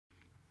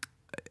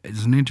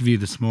there's an interview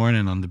this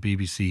morning on the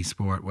BBC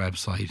Sport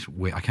website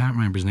with, I can't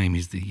remember his name.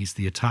 He's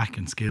the attack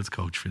and skills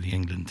coach for the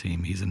England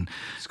team. He's in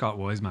Scott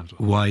Wisemantle.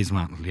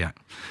 Wisemantle, yeah.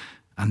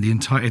 And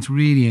it's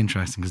really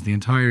interesting because the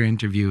entire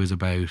interview is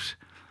about,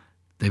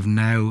 they've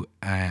now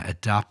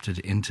adapted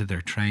into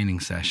their training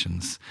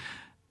sessions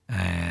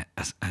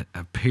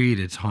a period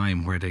of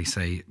time where they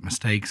say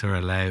mistakes are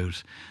allowed.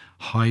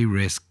 High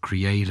risk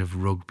creative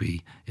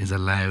rugby is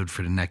allowed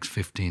for the next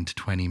 15 to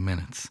 20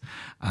 minutes.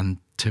 And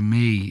to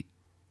me,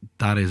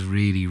 that is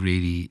really,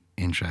 really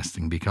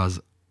interesting,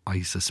 because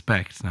I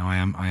suspect, now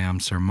I am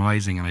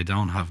surmising and I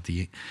don't have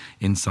the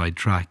inside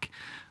track,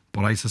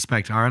 but I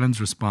suspect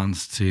Ireland's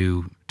response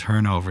to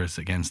turnovers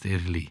against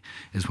Italy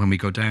is, when we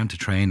go down to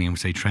training and we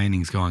say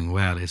training's going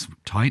well, is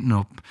tighten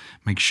up,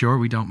 make sure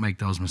we don't make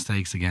those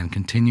mistakes again,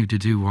 continue to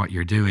do what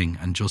you're doing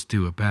and just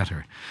do it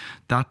better.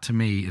 That to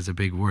me is a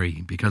big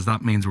worry, because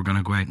that means we're going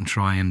to go out and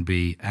try and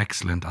be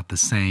excellent at the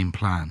same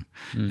plan.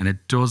 And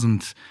it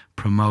doesn't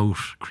promote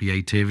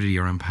creativity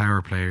or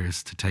empower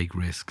players to take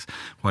risks.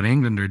 What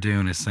England are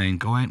doing is saying,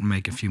 go out and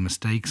make a few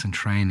mistakes in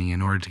training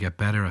in order to get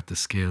better at the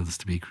skills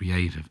to be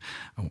creative.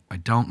 I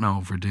don't know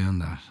if we're doing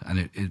that.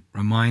 And it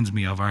reminds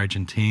me of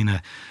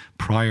Argentina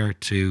prior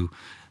to,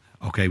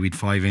 okay, we'd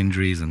 5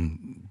 injuries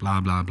and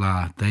blah, blah,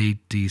 blah. They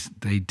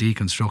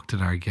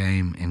deconstructed our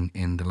game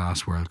in the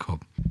last World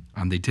Cup.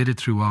 And they did it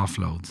through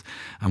offloads.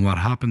 And what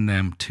happened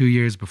then, 2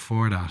 years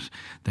before that,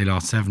 they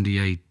lost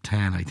 78-10,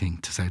 I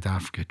think, to South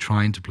Africa,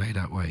 trying to play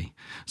that way.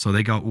 So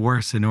they got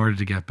worse in order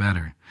to get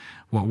better.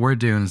 What we're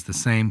doing is the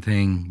same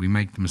thing. We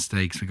make the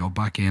mistakes, we go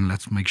back in,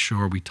 let's make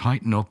sure we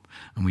tighten up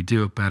and we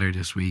do it better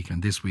this week,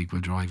 and this week we'll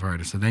drive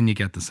harder. So then you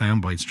get the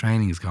sound bites,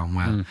 training has gone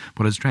well.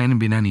 But has training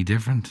been any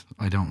different?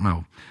 I don't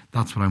know.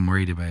 That's what I'm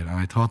worried about. And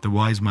I thought the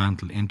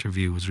Wisemantle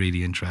interview was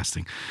really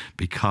interesting,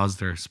 because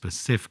they're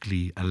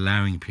specifically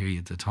allowing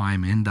periods of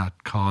time in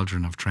that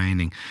cauldron of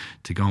training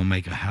to go and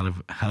make a hell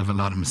of a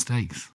lot of mistakes.